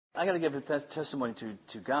I got to give a testimony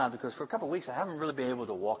to God, because for a couple of weeks I haven't really been able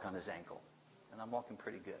to walk on His ankle, and I'm walking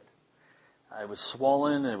pretty good. It was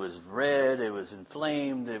swollen, it was red, it was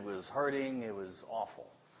inflamed, it was hurting, it was awful.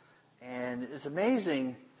 And it's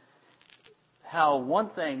amazing how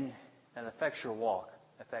one thing that affects your walk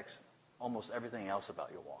affects almost everything else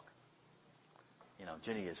about your walk. You know,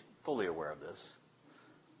 Jenny is fully aware of this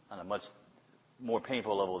on a much more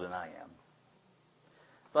painful level than I am.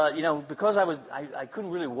 But, you know, because I couldn't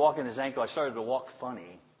really walk in His ankle, I started to walk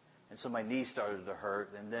funny. And so my knee started to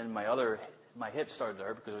hurt. And then my hip started to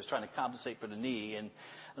hurt because I was trying to compensate for the knee. And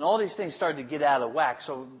all these things started to get out of whack.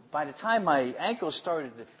 So by the time my ankle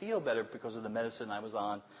started to feel better because of the medicine I was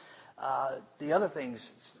on, the other things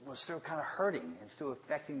were still kind of hurting and still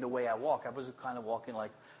affecting the way I walk. I was kind of walking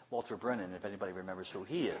like Walter Brennan, if anybody remembers who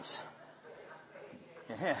he is.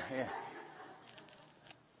 Yeah.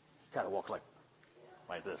 Got to walk like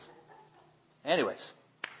this. Anyways,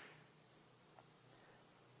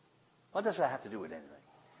 what does that have to do with anything?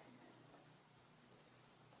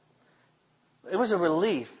 It was a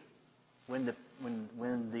relief when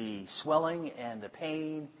the swelling and the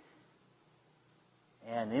pain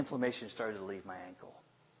and the inflammation started to leave my ankle.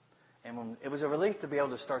 And when it was a relief to be able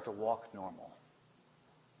to start to walk normal,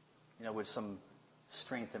 you know, with some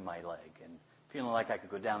strength in my leg and feeling like I could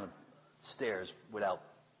go down the stairs without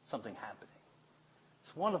something happening.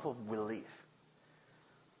 It's a wonderful relief.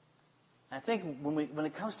 I think when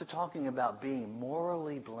it comes to talking about being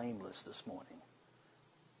morally blameless this morning,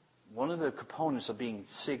 one of the components of being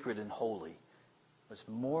sacred and holy was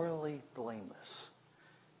morally blameless,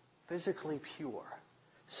 physically pure,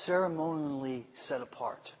 ceremonially set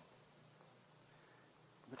apart.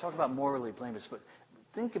 We talk about morally blameless, but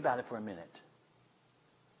think about it for a minute.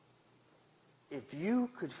 If you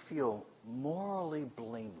could feel morally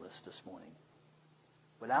blameless this morning,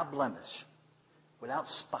 without blemish, without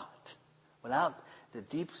spot, without the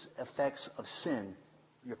deep effects of sin,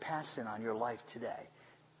 your past sin on your life today,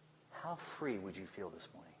 how free would you feel this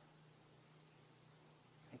morning?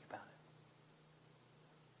 Think about it.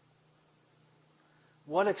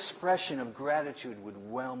 What expression of gratitude would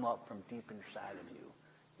whelm up from deep inside of you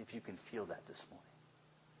if you can feel that this morning?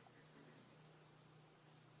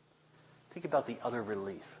 Think about the utter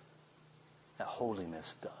relief that holiness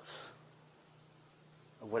does,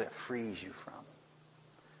 of what it frees you from,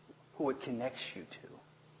 who it connects you to.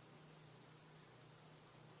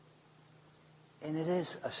 And it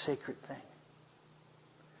is a sacred thing.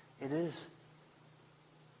 It is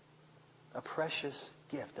a precious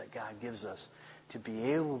gift that God gives us to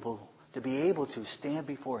be able to stand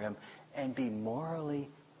before Him and be morally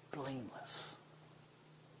blameless,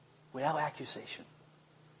 without accusation.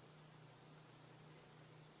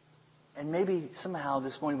 And maybe somehow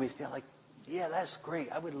this morning we feel like, yeah, that's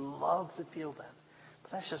great. I would love to feel that.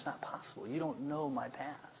 But that's just not possible. You don't know my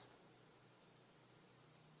past.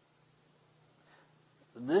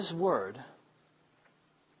 This word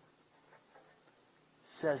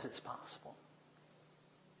says it's possible.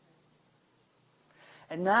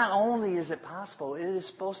 And not only is it possible, it is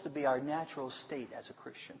supposed to be our natural state as a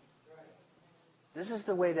Christian. This is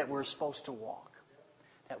the way that we're supposed to walk.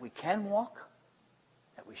 That we can walk,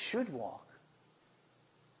 that we should walk,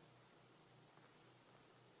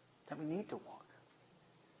 that we need to walk.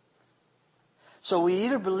 So we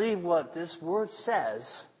either believe what this word says,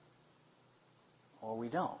 or we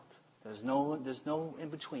don't. There's no in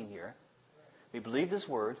between here. We believe this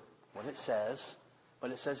word, what it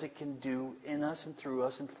says it can do in us and through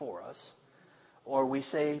us and for us. Or we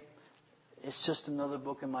say, it's just another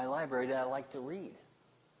book in my library that I like to read.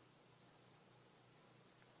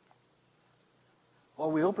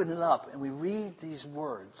 Or we open it up and we read these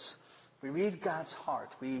words. We read God's heart.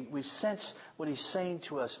 We sense what He's saying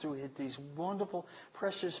to us through these wonderful,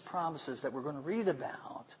 precious promises that we're going to read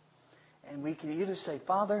about. And we can either say,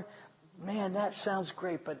 Father, man, that sounds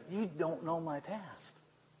great, but you don't know my past.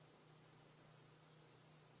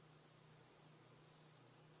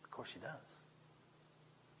 Of course He does.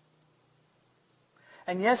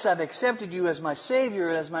 And yes, I've accepted you as my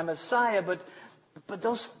Savior, as my Messiah, but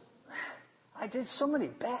I did so many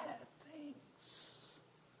bad things.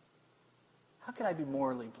 How can I be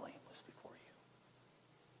morally blameless before you?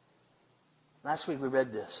 Last week we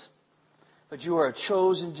read this. But you are a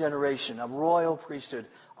chosen generation, a royal priesthood,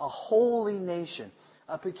 a holy nation,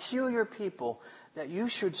 a peculiar people, that you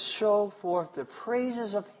should show forth the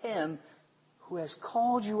praises of Him who has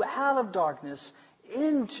called you out of darkness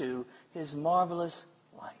into His marvelous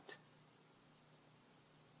light.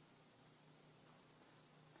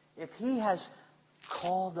 If He has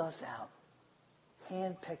called us out,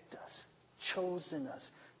 handpicked us, chosen us,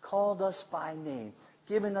 called us by name,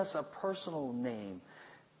 given us a personal name,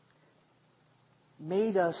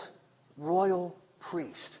 made us royal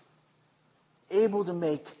priests, able to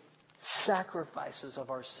make sacrifices of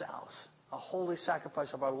ourselves, a holy sacrifice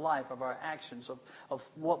of our life, of our actions, of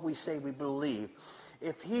what we say we believe.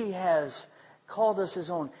 If He has called us His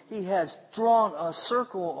own, He has drawn a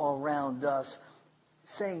circle around us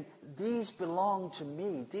saying, these belong to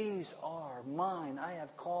me. These are mine. I have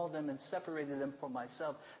called them and separated them for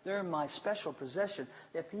myself. They're my special possession.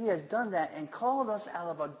 If He has done that and called us out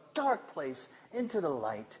of a dark place into the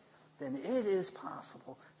light, then it is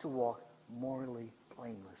possible to walk morally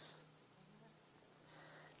blameless.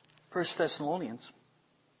 1 Thessalonians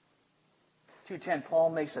 2:10, Paul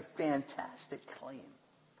makes a fantastic claim.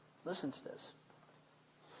 Listen to this.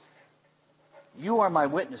 You are my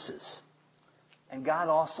witnesses, and God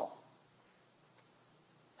also,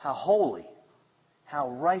 how holy, how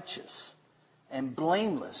righteous, and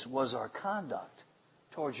blameless was our conduct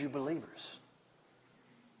towards you believers.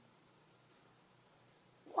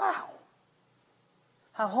 Wow.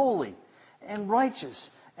 How holy and righteous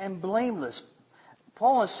and blameless.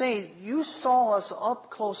 Paul is saying, you saw us up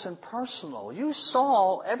close and personal. You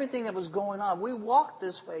saw everything that was going on. We walked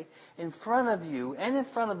this way in front of you and in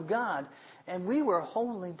front of God, and we were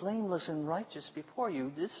holy, blameless, and righteous before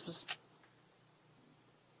you. This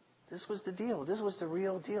was the deal. This was the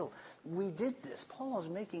real deal. We did this. Paul is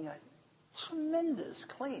making a tremendous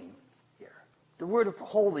claim here. The word of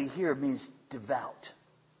holy here means devout,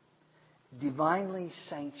 divinely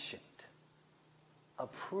sanctioned,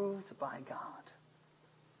 approved by God.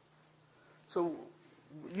 So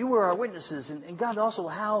you were our witnesses, and God also,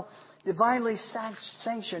 how divinely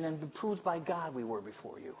sanctioned and approved by God we were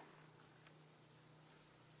before you.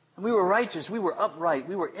 And we were righteous, we were upright,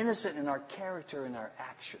 we were innocent in our character and our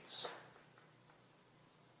actions.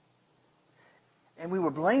 And we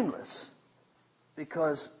were blameless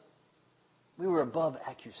because we were above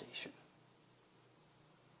accusation.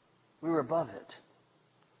 We were above it.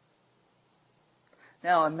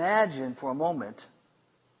 Now imagine for a moment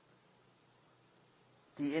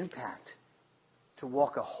the impact to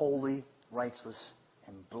walk a holy, righteous,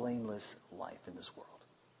 and blameless life in this world.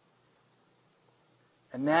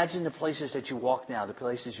 Imagine the places that you walk now, the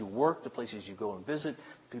places you work, the places you go and visit,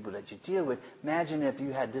 the people that you deal with. Imagine if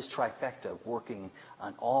you had this trifecta working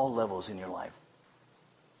on all levels in your life.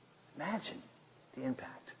 Imagine the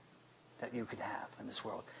impact that you could have in this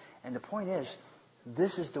world. And the point is,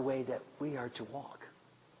 this is the way that we are to walk.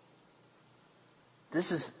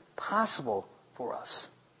 This is possible for us.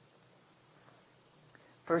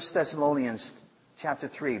 1 Thessalonians chapter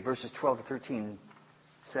 3, verses 12 to 13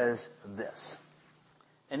 says this.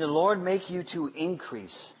 And the Lord make you to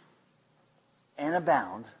increase and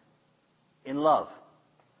abound in love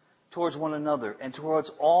towards one another and towards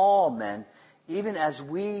all men, even as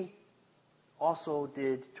we also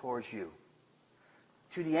did towards you,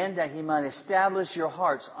 to the end that He might establish your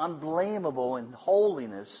hearts unblameable in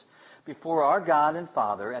holiness before our God and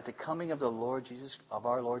Father at the coming of our Lord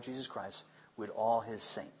Jesus Christ with all His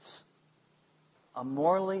saints. A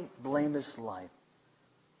morally blameless life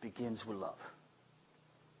begins with love.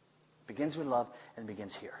 Begins with love and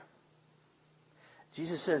begins here.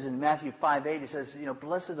 Jesus says in Matthew 5:8, He says,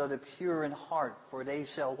 blessed are the pure in heart, for they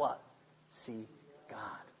shall what? See God.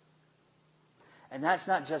 And that's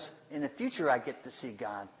not just in the future I get to see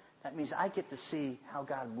God. That means I get to see how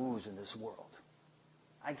God moves in this world.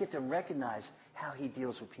 I get to recognize how He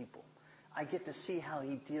deals with people. I get to see how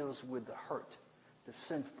He deals with the hurt, the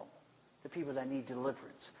sinful, the people that need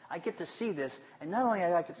deliverance. I get to see this, and not only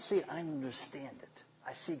do I get to see it, I understand it.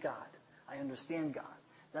 I see God. I understand God.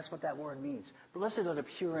 That's what that word means. Blessed are the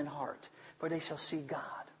pure in heart, for they shall see God.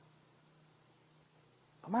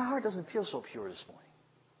 But my heart doesn't feel so pure this morning.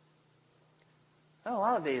 Well, a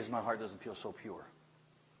lot of days my heart doesn't feel so pure.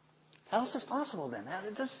 How is this possible then?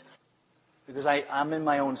 Because I'm in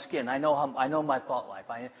my own skin. I know my thought life.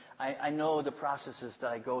 I know the processes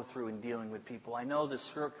that I go through in dealing with people. I know the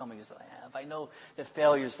shortcomings that I have. I know the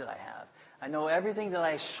failures that I have. I know everything that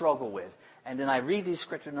I struggle with. And then I read these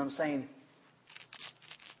scriptures and I'm saying,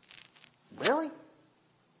 really?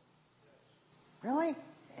 Really?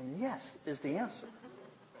 And yes is the answer.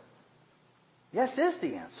 Yes is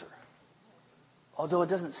the answer. Although it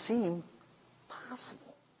doesn't seem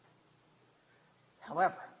possible.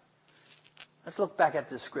 However, let's look back at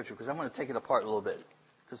this scripture because I'm going to take it apart a little bit.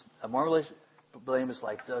 Because a morally blameless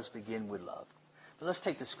life does begin with love. But let's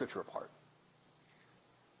take this scripture apart.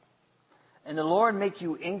 And the Lord make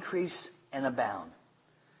you increase and abound.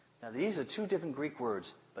 Now these are two different Greek words,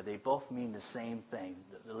 but they both mean the same thing,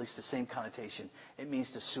 at least the same connotation. It means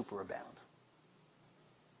to superabound.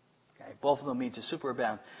 Okay? Both of them mean to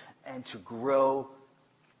superabound and to grow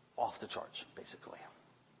off the charts, basically.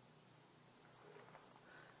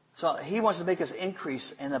 So he wants to make us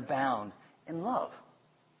increase and abound in love.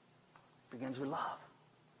 It begins with love.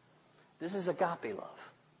 This is agape love.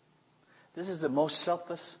 This is the most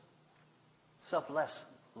selfless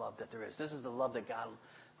love that there is. This is the love that God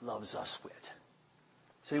loves us with.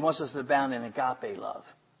 So he wants us to abound in agape love.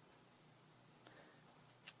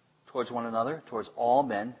 Towards one another, towards all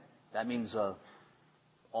men. That means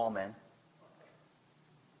all men.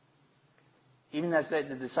 Even as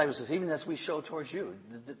the disciples says, even as we show towards you.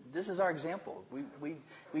 This is our example.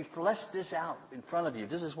 We fleshed this out in front of you.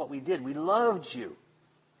 This is what we did. We loved you.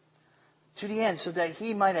 To the end, so that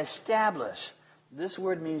he might establish. This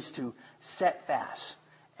word means to set fast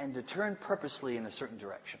and to turn purposely in a certain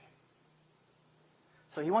direction.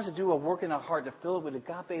 So he wants to do a work in our heart to fill it with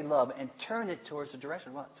agape love and turn it towards the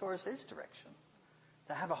direction, towards his direction.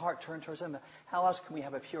 To have a heart turned towards him. How else can we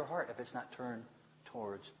have a pure heart if it's not turned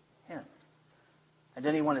towards him? And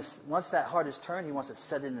then once that heart is turned, he wants to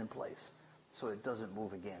set it in place so it doesn't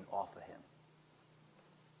move again off of him.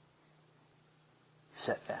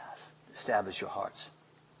 Set fast. Establish your hearts.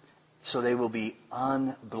 So they will be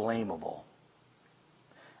unblameable.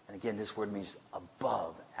 And again, this word means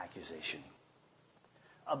above accusation.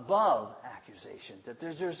 Above accusation. That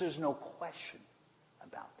there's no question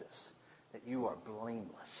about this. That you are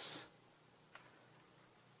blameless.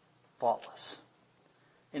 Faultless.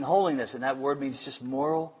 In holiness, and that word means just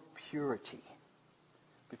moral purity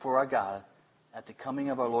before our God at the coming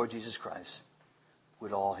of our Lord Jesus Christ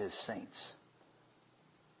with all his saints.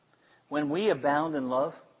 When we abound in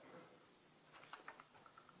love,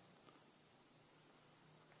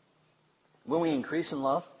 when we increase in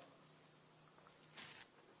love,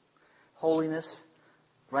 holiness,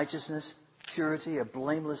 righteousness, purity, a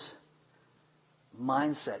blameless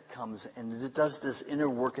mindset comes and it does this inner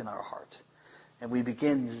work in our heart. And we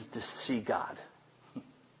begin to see God.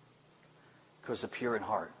 Because the pure in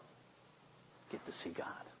heart get to see God.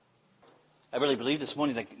 I really believe this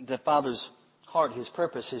morning that the Father's heart, his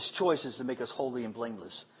purpose, his choice is to make us holy and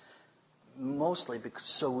blameless. Mostly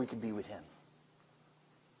so we can be with him.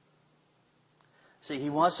 See, he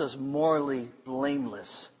wants us morally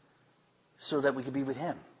blameless so that we can be with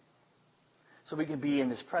him. So we can be in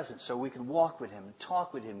his presence, so we can walk with him,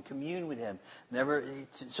 talk with him, commune with him,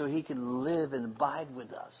 so he can live and abide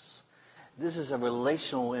with us. This is a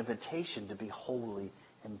relational invitation to be holy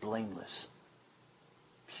and blameless,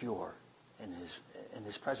 pure in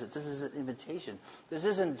his presence. This is an invitation. This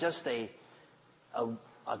isn't just a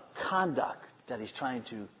conduct that he's trying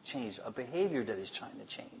to change, a behavior that he's trying to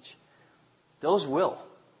change. Those will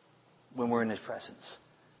when we're in his presence.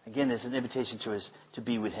 Again, it's an invitation to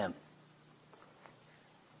be with him.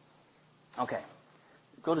 Okay.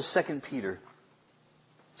 Go to 2 Peter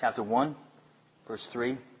chapter 1, verse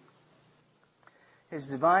 3. His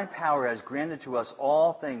divine power has granted to us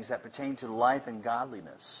all things that pertain to life and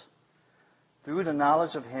godliness, through the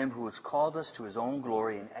knowledge of him who has called us to his own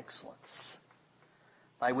glory and excellence,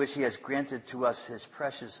 by which he has granted to us his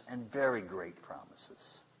precious and very great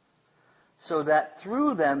promises, so that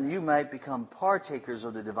through them you might become partakers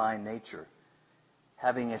of the divine nature,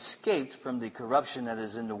 having escaped from the corruption that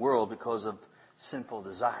is in the world because of sinful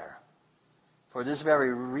desire. For this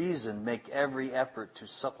very reason, make every effort to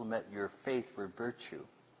supplement your faith with virtue,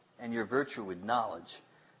 and your virtue with knowledge,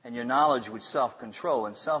 and your knowledge with self-control,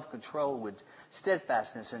 and self-control with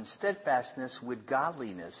steadfastness, and steadfastness with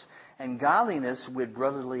godliness, and godliness with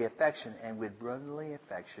brotherly affection, and with brotherly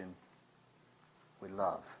affection with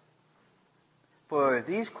love. For if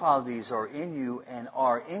these qualities are in you and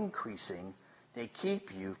are increasing, they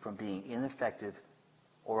keep you from being ineffective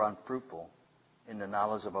or unfruitful in the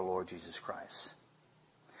knowledge of our Lord Jesus Christ.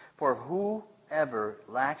 For whoever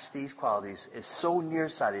lacks these qualities is so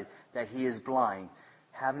nearsighted that he is blind,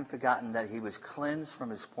 having forgotten that he was cleansed from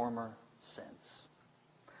his former sins.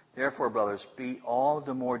 Therefore, brothers, be all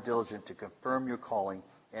the more diligent to confirm your calling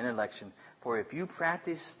and election. For if you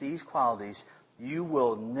practice these qualities, you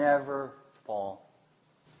will never fall.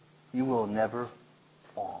 You will never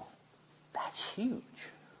fall. That's huge.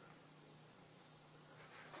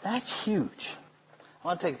 That's huge. I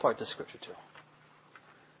want to take apart this scripture too.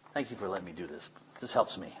 Thank you for letting me do this. This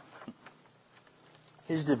helps me.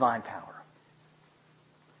 His divine power.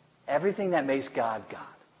 Everything that makes God, God.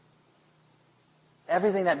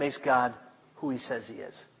 Everything that makes God who he says he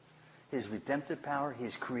is. His redemptive power,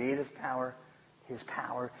 his creative power,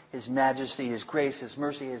 his majesty, his grace, his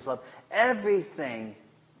mercy, his love. Everything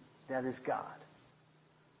that is God.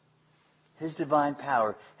 His divine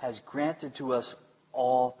power has granted to us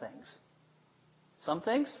all things. Some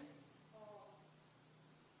things,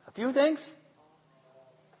 A few things?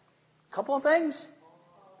 A couple of things?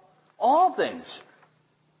 All things.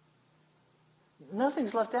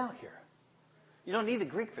 Nothing's left out here. You don't need the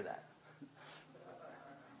Greek for that.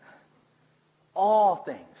 All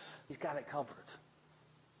things. He's got it covered.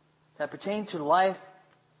 That pertain to life.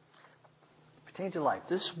 Pertain to life.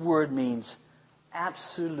 This word means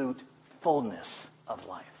absolute fullness of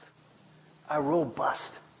life. A robust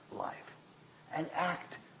life. An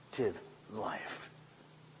active life.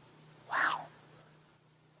 Wow.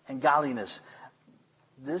 And godliness.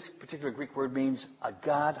 This particular Greek word means a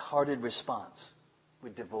God-hearted response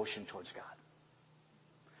with devotion towards God.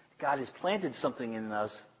 God has planted something in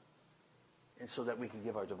us, and so that we can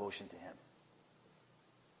give our devotion to Him.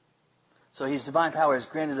 So His divine power has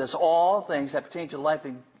granted us all things that pertain to life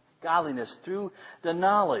and godliness through the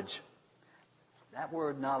knowledge. That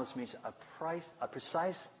word knowledge means a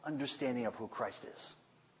precise understanding of who Christ is.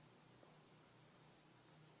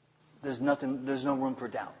 There's no room for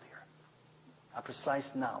doubt here. A precise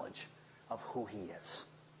knowledge of who He is.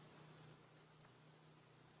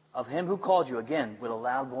 Of Him who called you, again, with a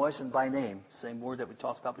loud voice and by name, same word that we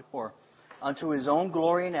talked about before, unto His own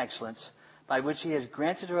glory and excellence, by which He has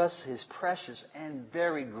granted to us His precious and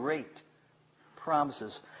very great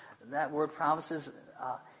promises. That word promises,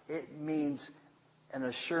 it means an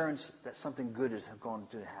assurance that something good is going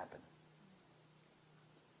to happen.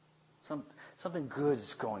 Something good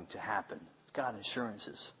is going to happen. It's got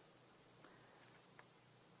assurances.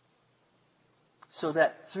 So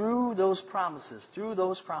that through those promises,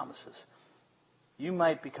 you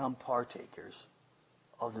might become partakers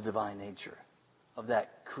of the divine nature, of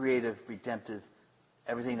that creative, redemptive,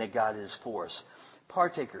 everything that God is for us.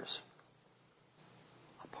 Partakers,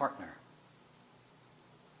 a partner,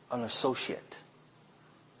 an associate,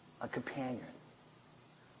 a companion,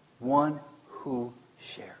 one who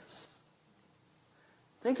shares.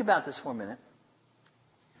 Think about this for a minute.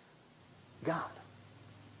 God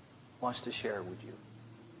wants to share with you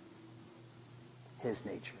His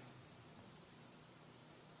nature.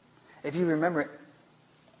 If you remember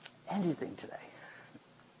anything today,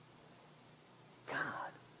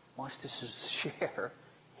 God wants to share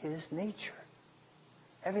His nature.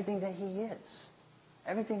 Everything that He is.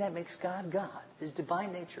 Everything that makes God God. His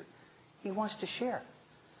divine nature. He wants to share.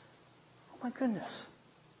 Oh my goodness.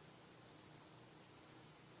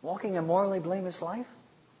 Walking a morally blameless life?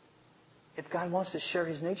 If God wants to share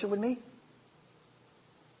His nature with me?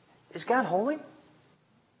 Is God holy?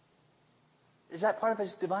 Is that part of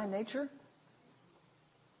His divine nature?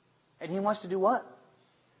 And He wants to do what?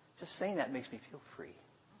 Just saying that makes me feel free.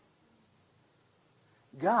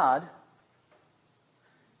 God,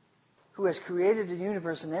 who has created the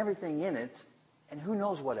universe and everything in it, and who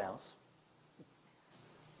knows what else,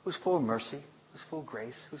 who's full of mercy, who's full of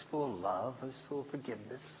grace, who's full of love, who's full of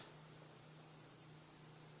forgiveness,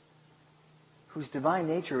 whose divine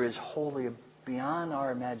nature is wholly beyond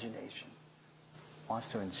our imagination, wants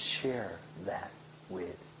to share that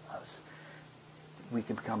with us. We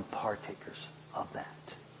can become partakers of that.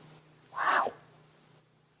 Wow.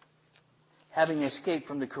 Having escaped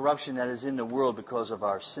from the corruption that is in the world because of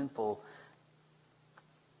our sinful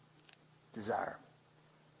desire.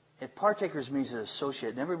 And partakers means an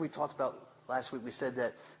associate. Remember we talked about last week, we said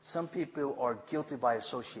that some people are guilty by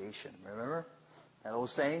association. Remember that old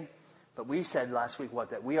saying? But we said last week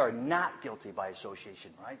what? That we are not guilty by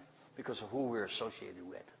association, right? Because of who we're associated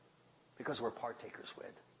with. Because we're partakers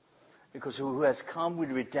with. Because who has come with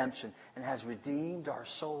redemption and has redeemed our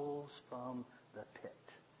souls from the pit.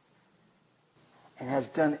 And has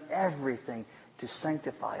done everything to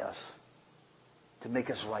sanctify us, to make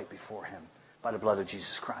us right before Him by the blood of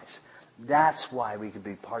Jesus Christ. That's why we can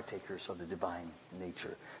be partakers of the divine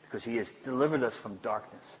nature. Because He has delivered us from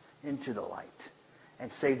darkness into the light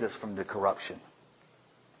and saved us from the corruption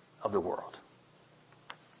of the world.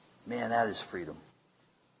 Man, that is freedom.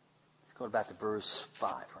 Let's go back to verse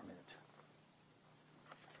 5 for a minute.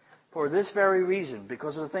 For this very reason,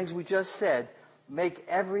 because of the things we just said, make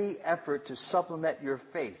every effort to supplement your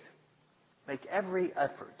faith. Make every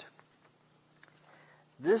effort.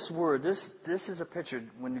 This word, this is a picture.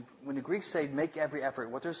 When the Greeks say make every effort,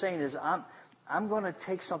 what they're saying is I'm going to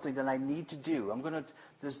take something that I need to do.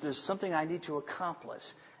 There's something I need to accomplish.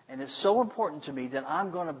 And it's so important to me that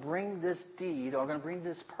I'm going to bring this deed, or I'm going to bring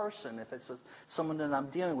this person, if it's someone that I'm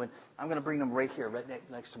dealing with, I'm going to bring them right here, right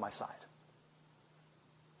next to my side.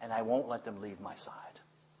 And I won't let them leave my side.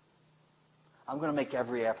 I'm going to make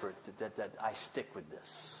every effort that I stick with this.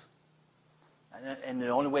 And the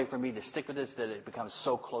only way for me to stick with this is that it becomes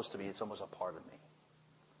so close to me, it's almost a part of me.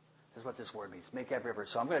 That's what this word means. Make every effort.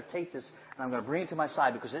 So I'm going to take this and I'm going to bring it to my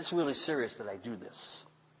side because it's really serious that I do this.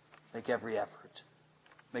 Make every effort.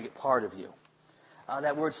 Make it part of you.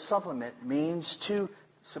 That word supplement means to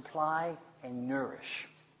supply and nourish.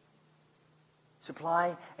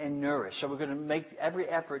 Supply and nourish. So we're going to make every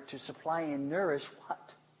effort to supply and nourish what?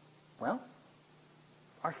 Well,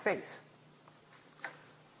 our faith.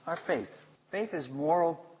 Our faith. Faith is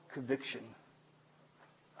moral conviction,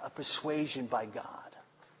 a persuasion by God.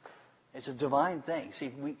 It's a divine thing.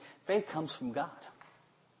 See, faith comes from God.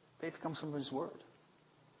 Faith comes from His Word.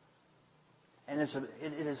 And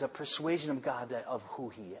it is a persuasion of God of who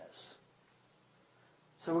He is.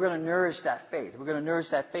 So we're going to nourish that faith. We're going to nourish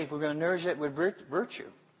that faith. We're going to nourish it with virtue.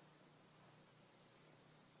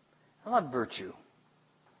 I love virtue.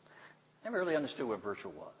 Never really understood what virtue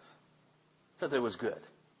was. Except that it was good.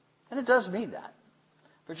 And it does mean that.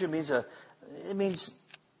 Virtue means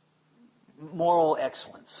moral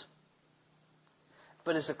excellence.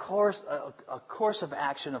 But it's a course of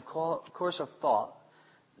action, a course of thought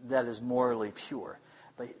that is morally pure.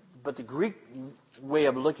 But the Greek way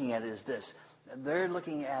of looking at it is this. They're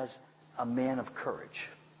looking as a man of courage,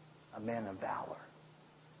 a man of valor.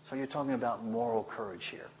 So you're talking about moral courage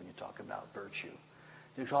here when you talk about virtue.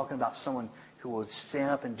 You're talking about someone who will stand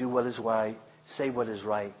up and do what is right, say what is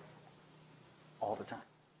right all the time.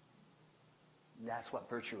 That's what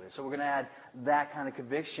virtue is. So we're going to add that kind of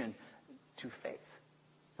conviction to faith.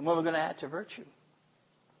 And what we're going to add to virtue?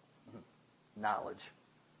 Knowledge.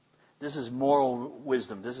 This is moral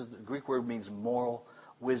wisdom. The Greek word means moral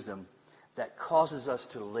wisdom that causes us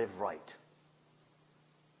to live right.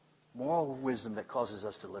 Moral wisdom that causes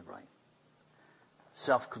us to live right.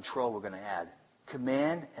 Self-control we're going to add.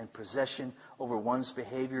 Command and possession over one's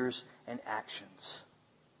behaviors and actions.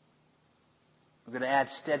 We're going to add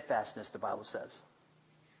steadfastness, the Bible says.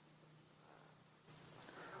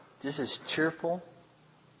 This is cheerful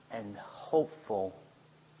and hopeful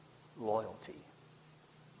loyalty.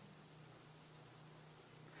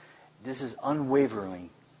 This is unwavering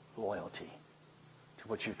loyalty to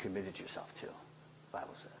what you've committed yourself to, the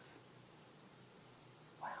Bible says.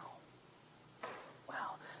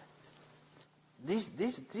 Wow.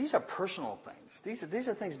 These are personal things. These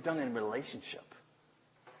are things done in relationship.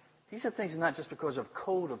 These are things not just because of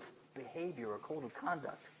code of behavior or code of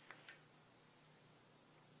conduct.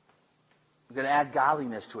 We're going to add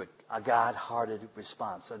godliness to it, a God-hearted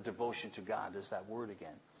response, a devotion to God. There's that word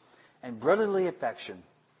again. And brotherly affection.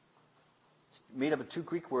 It's made up of two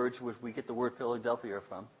Greek words, which we get the word Philadelphia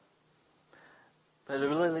from. But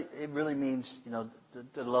it really means,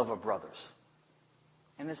 the love of brothers.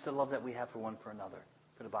 And it's the love that we have for one for another,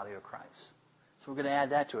 for the body of Christ. So we're going to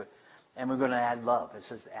add that to it. And we're going to add love. It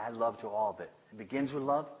says add love to all of it. It begins with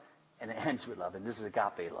love and it ends with love. And this is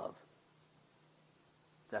agape love.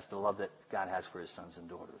 That's the love that God has for His sons and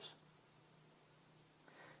daughters.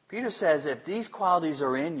 Peter says if these qualities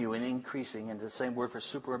are in you and increasing, and the same word for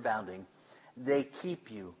superabounding, they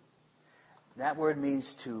keep you. That word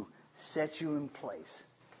means to set you in place,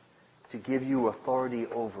 to give you authority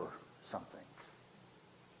over something.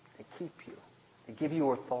 They keep you. They give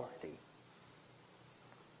you authority.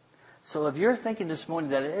 So if you're thinking this morning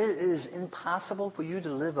that it is impossible for you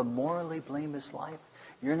to live a morally blameless life,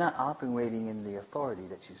 you're not operating in the authority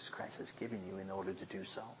that Jesus Christ has given you in order to do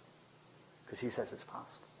so. Because He says it's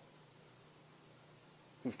possible.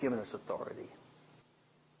 He's given us authority.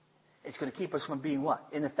 It's going to keep us from being what?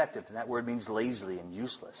 Ineffective. And that word means lazily and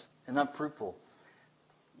useless and unfruitful.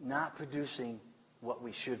 Not producing what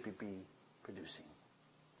we should be producing.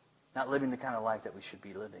 Not living the kind of life that we should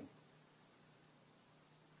be living.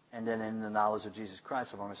 And then in the knowledge of Jesus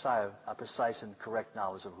Christ, of our Messiah, a precise and correct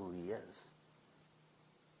knowledge of who He is.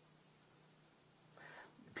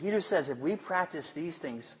 Peter says if we practice these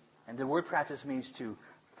things, and the word practice means to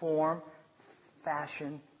form,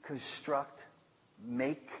 fashion, construct,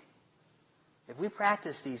 make. If we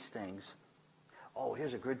practice these things,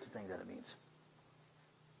 here's a good thing that it means.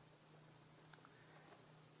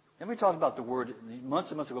 And we talked about the word, months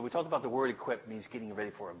and months ago, we talked about the word equip means getting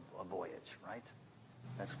ready for a voyage, right?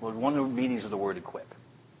 That's one of the meanings of the word equip.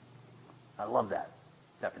 I love that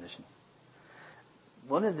definition.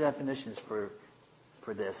 One of the definitions for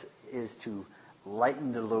this is to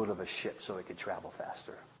lighten the load of a ship so it can travel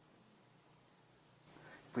faster.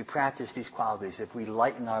 If we practice these qualities, if we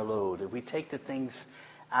lighten our load, if we take the things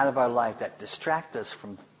out of our life that distract us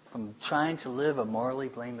from trying to live a morally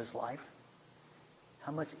blameless life,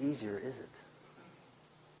 how much easier is it?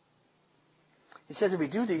 He says if we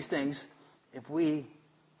do these things, if we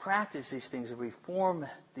practice these things, if we form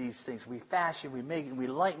these things, we fashion, we make, we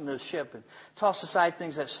lighten the ship and toss aside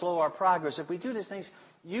things that slow our progress. If we do these things,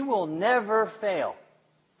 you will never fail,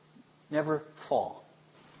 never fall.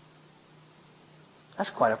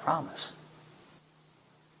 That's quite a promise.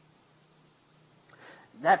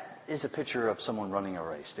 That is a picture of someone running a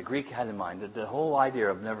race. The Greek had in mind that the whole idea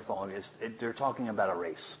of never falling is they're talking about a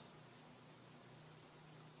race.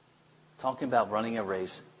 Talking about running a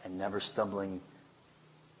race and never stumbling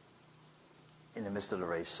in the midst of the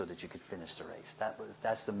race so that you could finish the race.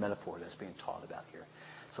 That's the metaphor that's being taught about here.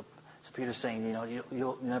 So Peter's saying,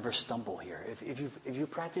 you'll never stumble here. If you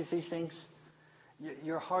practice these things,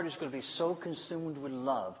 your heart is going to be so consumed with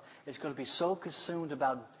love. It's going to be so consumed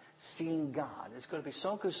about seeing God. It's going to be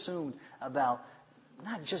so consumed about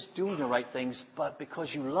not just doing the right things, but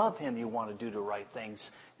because you love Him, you want to do the right things.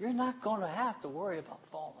 You're not going to have to worry about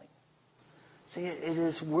falling. See, it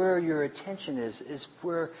is where your attention is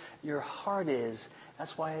where your heart is.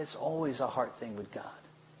 That's why it's always a heart thing with God.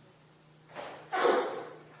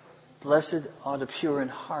 Blessed are the pure in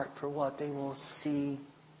heart, for what? They will see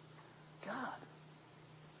God.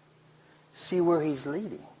 See where He's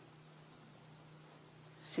leading.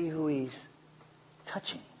 See who He's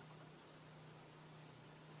touching.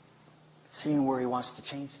 Seeing where He wants to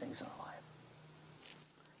change things in our life.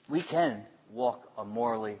 We can walk a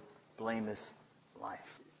morally blameless life.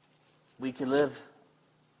 We can live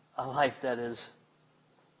a life that is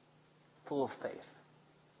full of faith.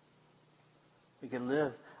 We can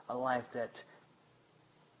live a life that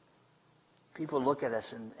people look at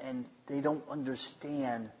us and they don't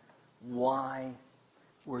understand why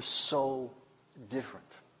we're so different.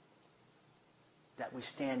 That we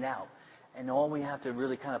stand out. And all we have to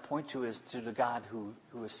really kind of point to is to the God who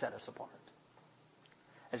has set us apart.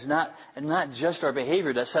 It's not just our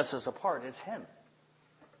behavior that sets us apart, it's Him.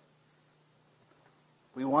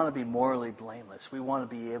 We want to be morally blameless. We want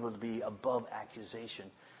to be able to be above accusation.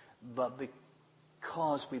 But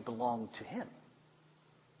because we belong to Him.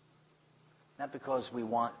 Not because we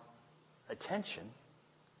want attention.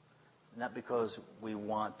 Not because we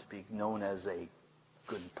want to be known as a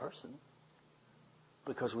good person.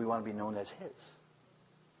 Because we want to be known as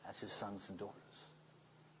His sons and daughters.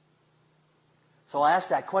 So I'll ask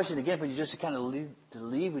that question again, but just to kind of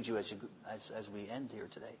leave with you as we end here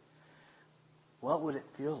today. What would it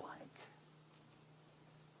feel like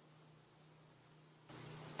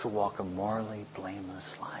to walk a morally blameless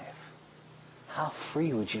life? How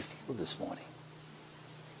free would you feel this morning?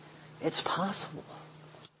 It's possible.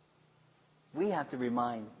 We have to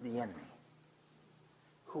remind the enemy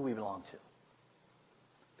who we belong to.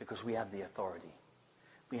 Because we have the authority.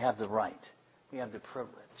 We have the right. We have the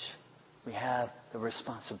privilege. We have the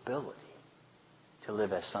responsibility to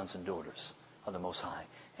live as sons and daughters of the Most High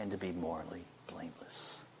and to be morally blameless.